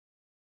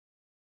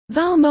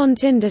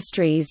Valmont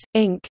Industries,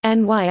 Inc.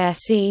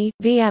 (NYSE,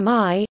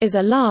 VMI) is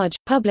a large,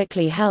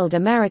 publicly held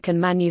American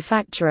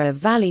manufacturer of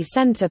valley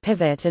center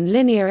pivot and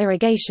linear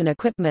irrigation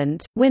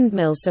equipment,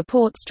 windmill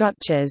support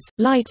structures,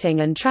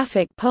 lighting and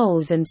traffic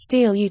poles and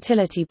steel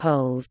utility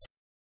poles.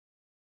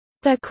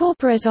 Their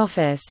corporate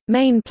office,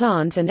 main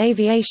plant and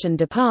aviation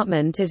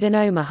department is in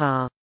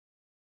Omaha.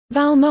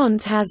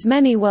 Valmont has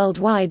many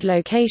worldwide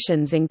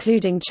locations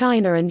including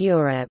China and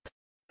Europe.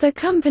 The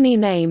company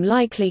name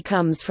likely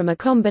comes from a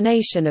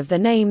combination of the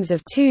names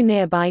of two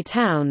nearby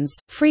towns,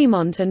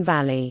 Fremont and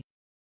Valley.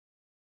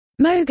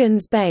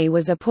 Mogans Bay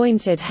was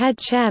appointed head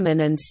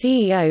chairman and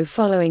CEO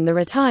following the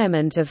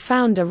retirement of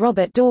founder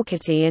Robert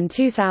Dougherty in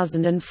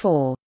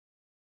 2004.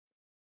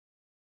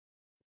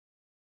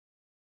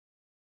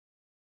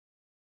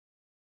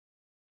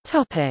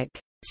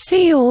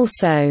 See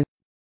also: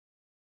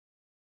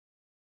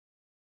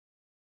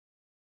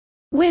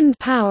 Wind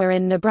power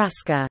in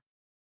Nebraska.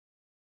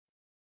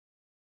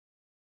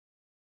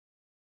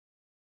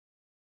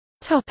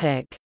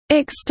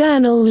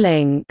 External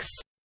links: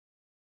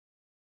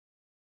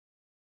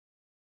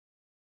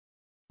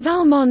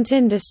 Valmont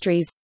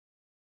Industries,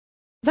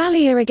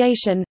 Valley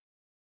Irrigation,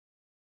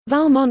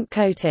 Valmont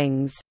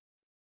Coatings.